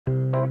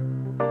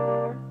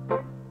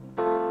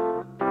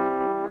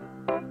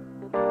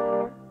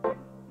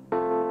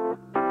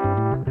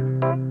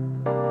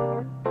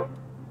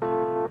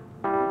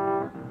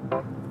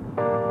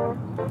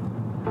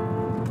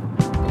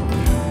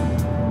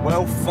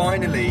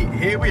finally,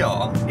 here we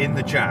are in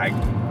the Jag,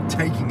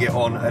 taking it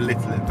on a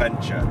little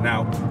adventure.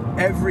 Now,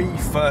 every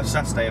first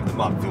Saturday of the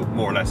month, or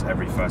more or less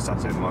every first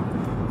Saturday of the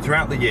month,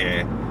 throughout the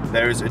year,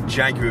 there is a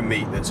Jaguar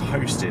meet that's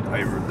hosted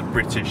over at the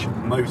British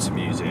Motor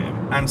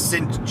Museum. And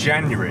since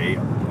January,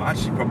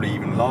 actually probably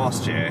even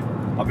last year,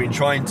 I've been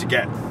trying to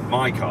get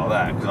my car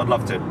there, because I'd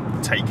love to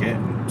take it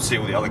and see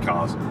all the other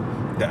cars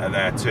that are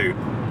there too.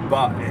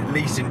 But at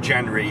least in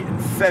January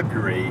and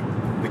February,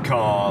 the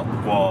car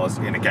was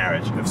in a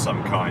garage of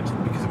some kind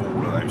because of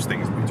all of those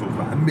things that we talked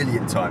about a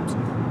million times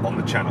on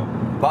the channel.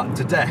 But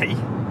today,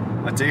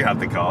 I do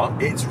have the car.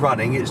 It's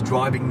running, it's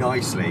driving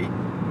nicely,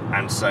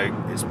 and so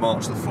it's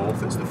March the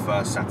 4th, it's the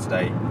first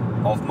Saturday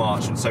of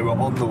March, and so we're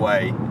on the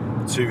way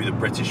to the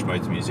British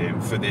Motor Museum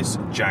for this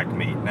Jag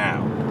meet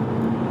now.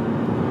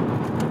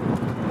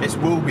 This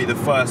will be the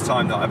first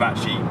time that I've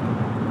actually,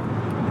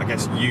 I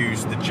guess,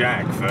 used the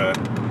Jag for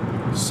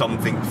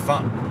something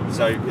fun.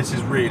 So this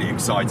is really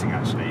exciting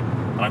actually,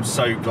 and I'm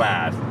so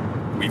glad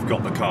we've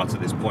got the car to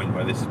this point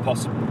where this is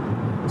possible.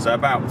 So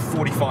about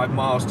 45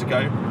 miles to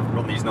go. We're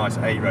on these nice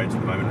A roads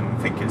at the moment, and I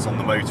think it's on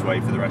the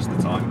motorway for the rest of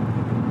the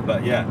time.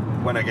 But yeah,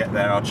 when I get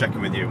there, I'll check in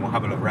with you and we'll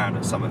have a look around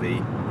at some of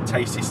the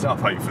tasty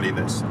stuff, hopefully,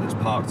 that's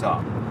parked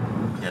up.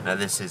 Yeah, no,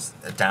 this is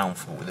a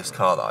downfall with this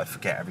car that I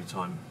forget every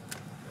time.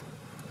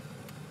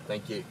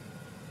 Thank you.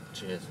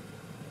 Cheers.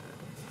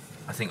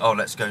 I think, oh,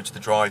 let's go to the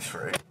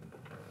drive-through,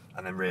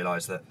 and then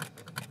realise that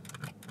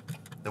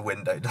the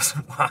window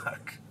doesn't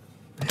work.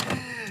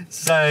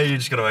 So you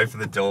just got to open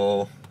the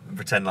door and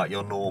pretend like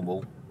you're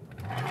normal.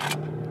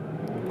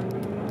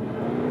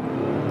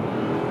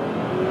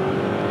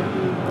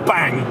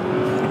 Bang!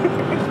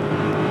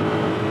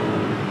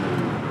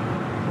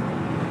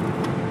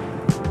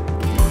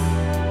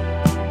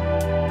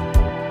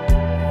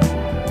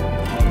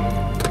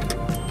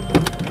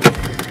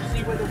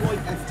 See where the white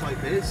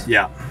F-Type is?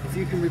 Yeah. If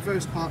you can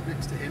reverse park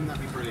next to him,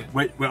 that'd be brilliant.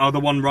 Wait, oh, the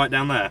one right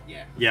down there?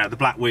 Yeah. Yeah, the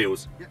black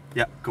wheels? Yep.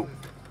 Yeah, cool.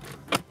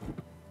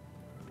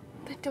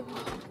 The door.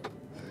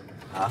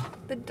 Huh?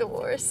 The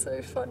door is so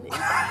funny.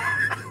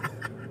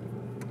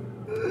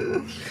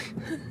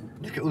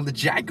 Look at all the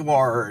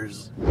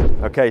Jaguars.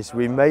 Okay, so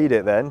we made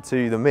it then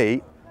to the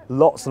meet.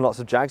 Lots and lots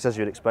of Jags, as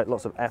you'd expect.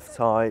 Lots of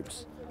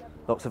F-Types,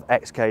 lots of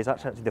XKs.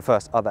 That's actually the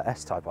first other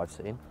S-Type I've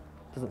seen.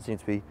 Doesn't seem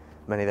to be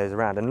many of those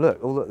around. And look,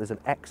 oh look, there's an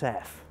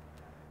XF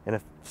in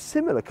a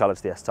similar colour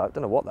to the S-Type.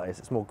 Don't know what that is,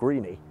 it's more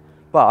greeny.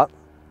 But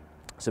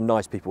some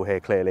nice people here,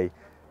 clearly,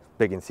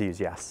 big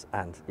enthusiasts,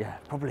 and yeah,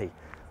 probably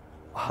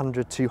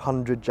 100,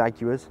 200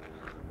 Jaguars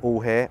all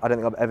here. I don't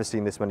think I've ever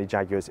seen this many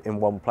Jaguars in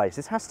one place.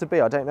 This has to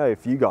be, I don't know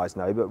if you guys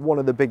know, but one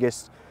of the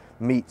biggest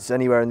meets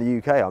anywhere in the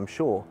UK, I'm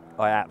sure.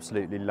 I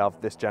absolutely love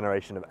this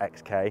generation of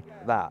XK.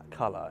 That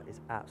colour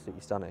is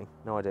absolutely stunning.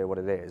 No idea what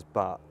it is,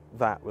 but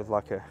that with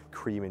like a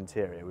cream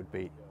interior would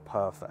be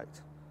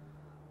perfect.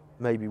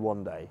 Maybe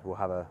one day we'll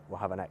have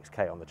an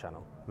XK on the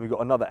channel. We've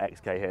got another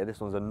XK here. This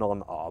one's a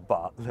non-R,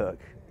 but look,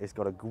 it's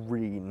got a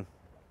green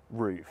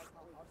roof.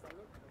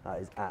 That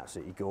is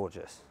absolutely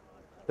gorgeous.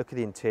 Look at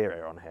the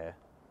interior on here.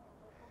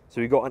 So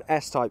we've got an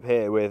S-Type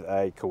here with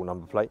a cool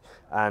number plate,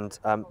 and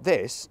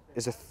this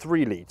is a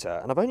 3 litre,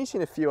 and I've only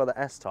seen a few other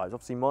S-Types,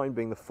 obviously mine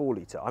being the 4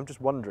 litre. I'm just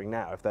wondering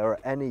now if there are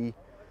any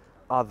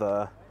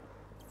other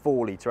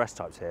 4 litre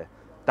S-Types here.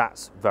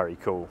 That's very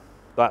cool.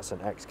 That's an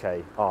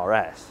XK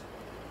RS.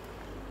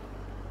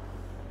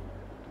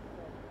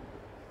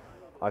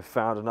 I've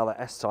found another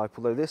S-Type,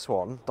 although this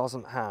one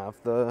doesn't have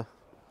the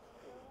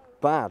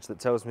badge that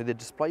tells me the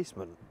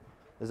displacement.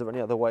 Is there any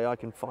other way I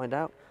can find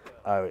out?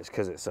 Oh, it's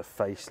because it's a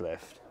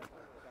facelift.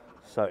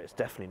 So it's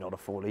definitely not a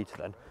 4 litre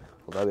then.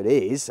 Although it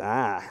is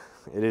the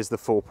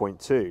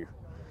 4.2,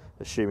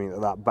 assuming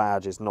that that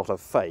badge is not a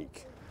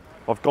fake.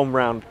 I've gone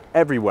round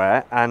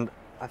everywhere, and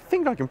I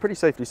think I can pretty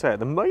safely say, at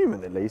the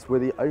moment at least, we're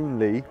the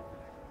only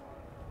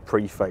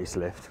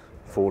pre-facelift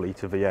 4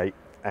 litre V8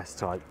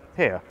 S-Type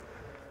here,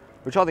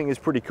 which I think is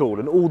pretty cool,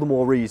 and all the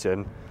more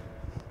reason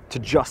to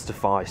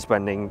justify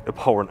spending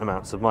abhorrent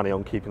amounts of money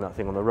on keeping that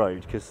thing on the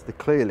road, because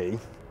clearly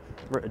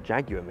we're at a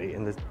Jaguar meet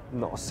and there's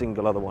not a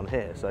single other one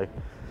here, so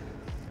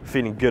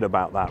feeling good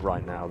about that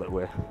right now, that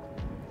we're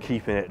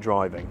keeping it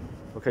driving.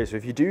 Okay, so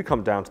if you do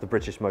come down to the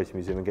British Motor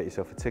Museum and get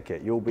yourself a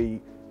ticket, you'll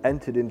be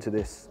entered into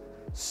this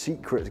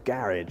secret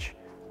garage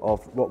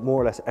of what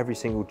more or less every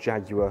single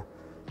Jaguar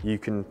you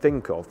can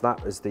think of.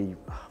 That is the,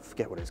 I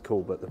forget what it's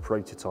called, but the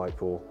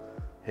prototype, or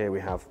here we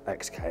have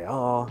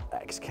XKR,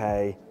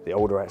 XK, the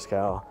older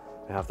XKR.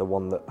 We have the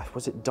one that,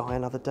 was it Die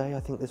Another Day, I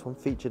think this one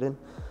featured in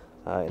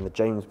the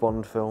James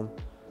Bond film.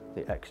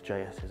 The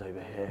XJS is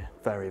over here,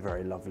 very,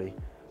 very lovely.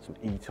 Some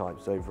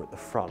E-types over at the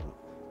front.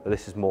 But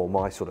this is more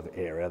my sort of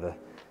era, the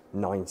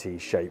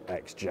 90s shape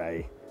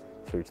XJ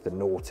through to the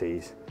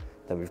noughties.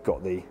 Then we've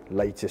got the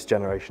latest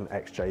generation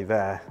XJ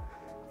there.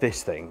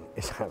 This thing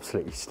is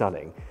absolutely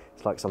stunning.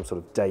 It's like some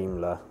sort of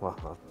Daimler, well,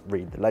 I'll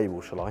read the label,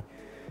 shall I?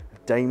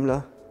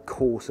 Daimler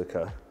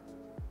Corsica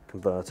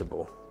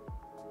convertible.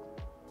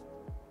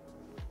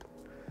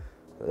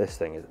 This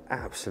thing is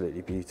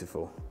absolutely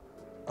beautiful.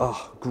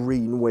 Oh,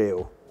 green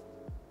wheel.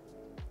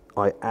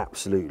 I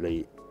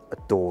absolutely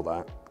adore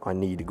that. I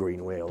need a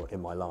green wheel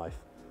in my life.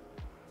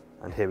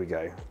 And here we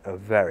go, a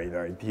very,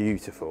 very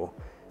beautiful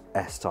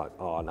S-Type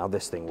R. Now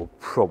this thing will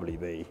probably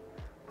be,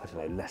 I don't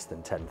know, less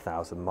than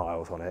 10,000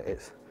 miles on it.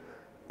 It's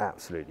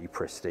absolutely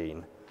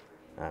pristine.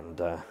 And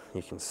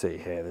you can see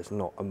here, there's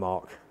not a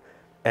mark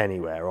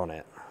anywhere on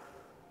it.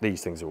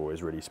 These things are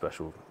always really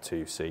special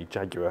to see.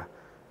 Jaguar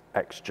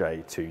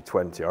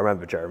XJ220. I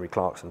remember Jeremy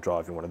Clarkson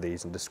driving one of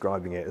these and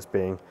describing it as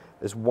being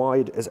as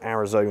wide as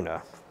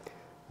Arizona.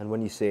 And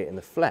when you see it in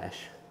the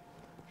flesh,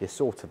 you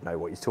sort of know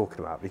what he's talking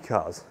about,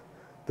 because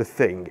the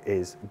thing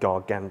is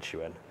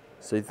gargantuan.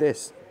 So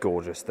this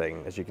gorgeous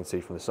thing, as you can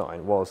see from the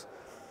sign, was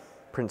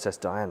Princess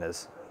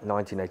Diana's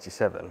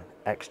 1987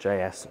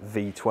 XJS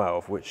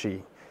V12, which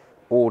she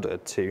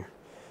ordered to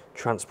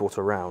transport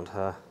around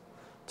her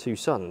two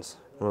sons.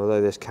 And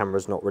although this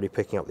camera's not really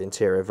picking up the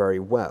interior very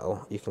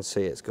well, you can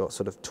see it's got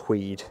sort of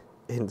tweed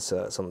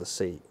inserts on the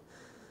seat.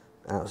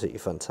 Absolutely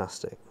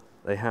fantastic.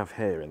 They have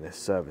here in this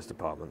service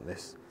department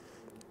this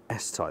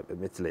S-Type.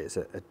 Admittedly it's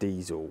a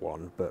diesel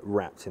one, but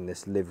wrapped in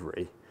this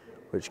livery,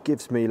 which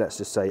gives me, let's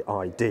just say,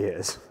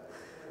 ideas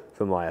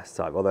for my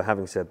S-Type. Although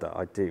having said that,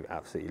 I do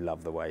absolutely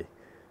love the way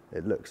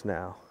it looks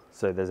now.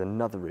 So there's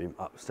another room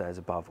upstairs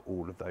above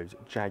all of those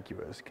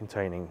Jaguars,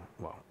 containing,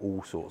 well,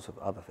 all sorts of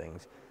other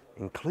things,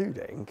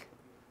 including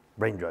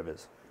Range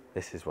Rovers.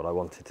 This is what I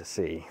wanted to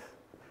see.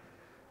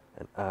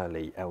 An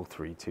early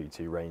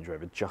L322 Range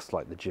Rover, just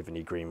like the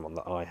Jivany green one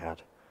that I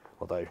had.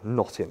 Although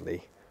not in the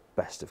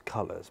best of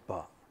colours,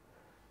 but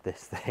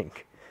this thing,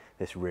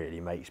 this really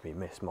makes me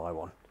miss my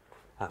one.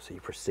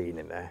 Absolutely pristine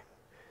in there.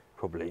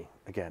 Probably,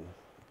 again,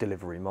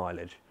 delivery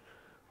mileage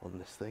on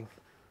this thing.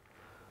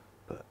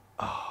 But,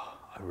 oh,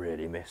 I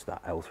really miss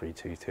that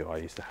L322 I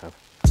used to have.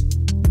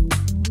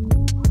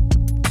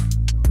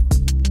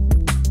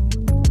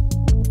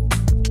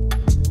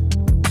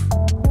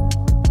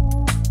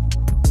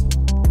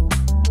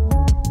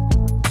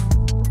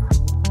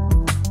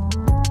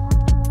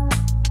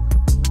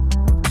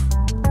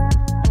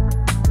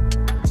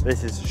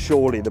 This is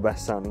surely the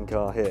best sounding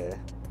car here.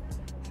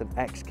 It's an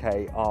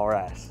XK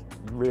RS.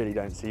 You really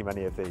don't see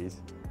many of these.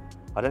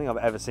 I don't think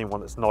I've ever seen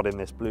one that's not in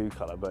this blue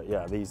colour, but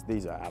yeah,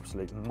 these are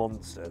absolute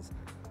monsters.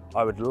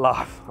 I'd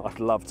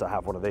love to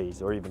have one of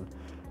these, or even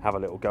have a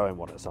little go in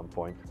one at some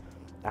point.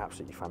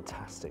 Absolutely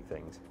fantastic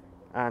things.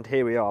 And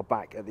here we are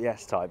back at the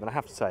S-Type, and I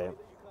have to say,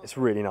 it's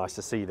really nice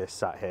to see this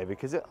sat here,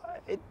 because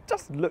it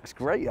just looks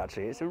great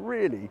actually. It's a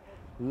really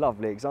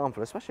lovely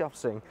example, especially after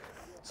seeing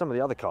some of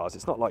the other cars.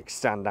 It's not like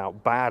stand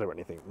out bad or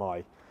anything,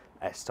 my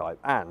S-Type,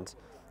 and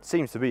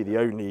seems to be the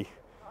only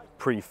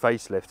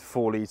pre-facelift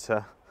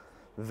 4-litre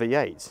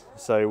V8.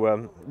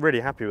 So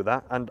really happy with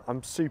that, and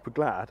I'm super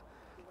glad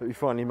that we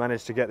finally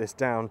managed to get this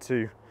down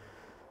to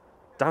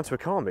a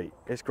car meet.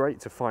 It's great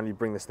to finally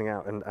bring this thing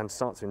out and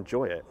start to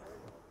enjoy it.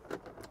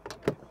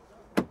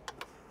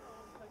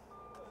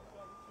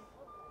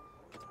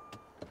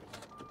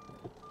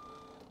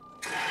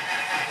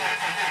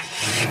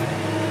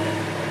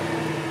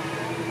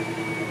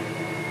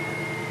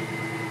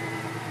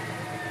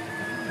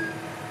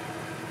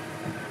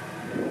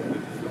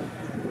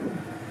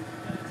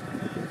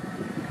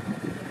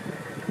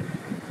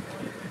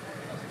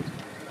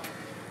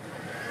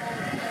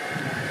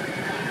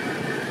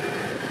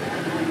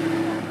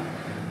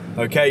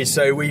 Okay,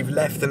 so we've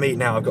left the meet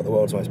now. I've got the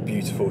world's most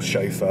beautiful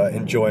chauffeur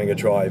enjoying a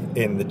drive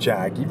in the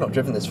Jag. You've not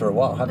driven this for a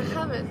while, have you? I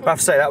haven't. I have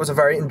to say, that was a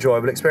very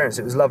enjoyable experience.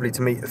 It was lovely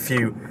to meet a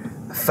few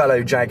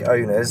fellow Jag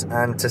owners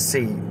and to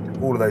see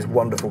all of those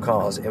wonderful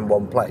cars in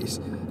one place.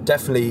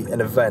 Definitely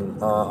an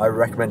event I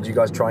recommend you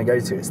guys try and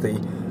go to. It's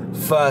the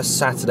first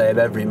Saturday of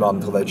every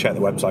month, although check the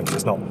website because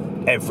it's not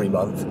every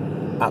month,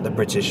 at the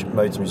British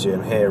Motor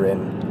Museum here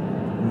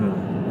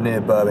in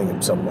near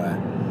Birmingham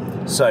somewhere.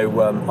 So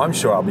I'm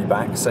sure I'll be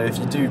back, so if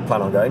you do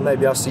plan on going,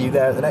 maybe I'll see you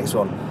there at the next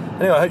one.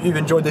 Anyway, I hope you've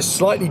enjoyed this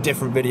slightly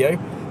different video.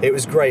 It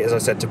was great, as I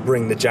said, to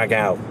bring the Jag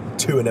out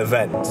to an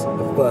event.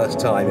 The first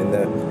time in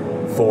the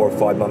 4 or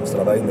 5 months that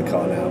I've owned the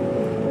car now.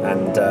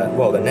 And,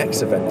 well, the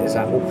next event is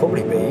that will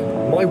probably be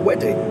my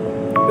wedding.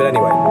 But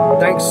anyway,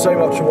 thanks so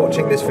much for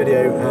watching this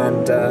video,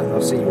 and I'll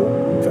see you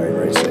all very,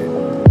 very soon.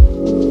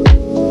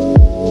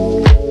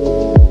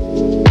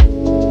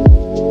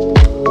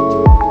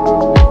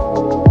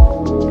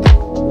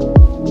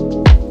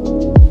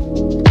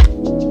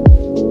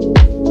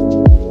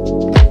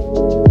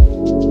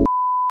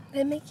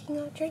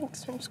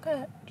 Drinks from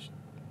scratch.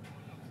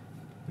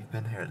 We've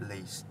been here at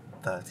least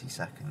 30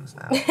 seconds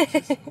now, which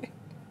is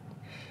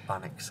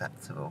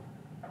unacceptable.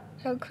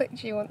 How quick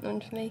do you want them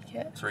to make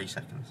it? 3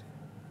 seconds.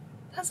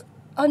 That's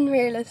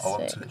unrealistic. I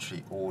want to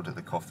literally order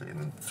the coffee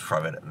and then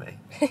throw it at me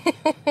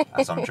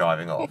as I'm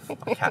driving off.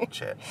 I'll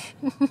catch it.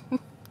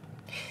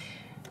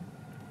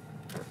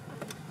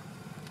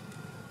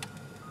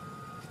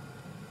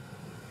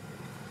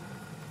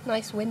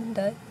 Nice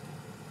window.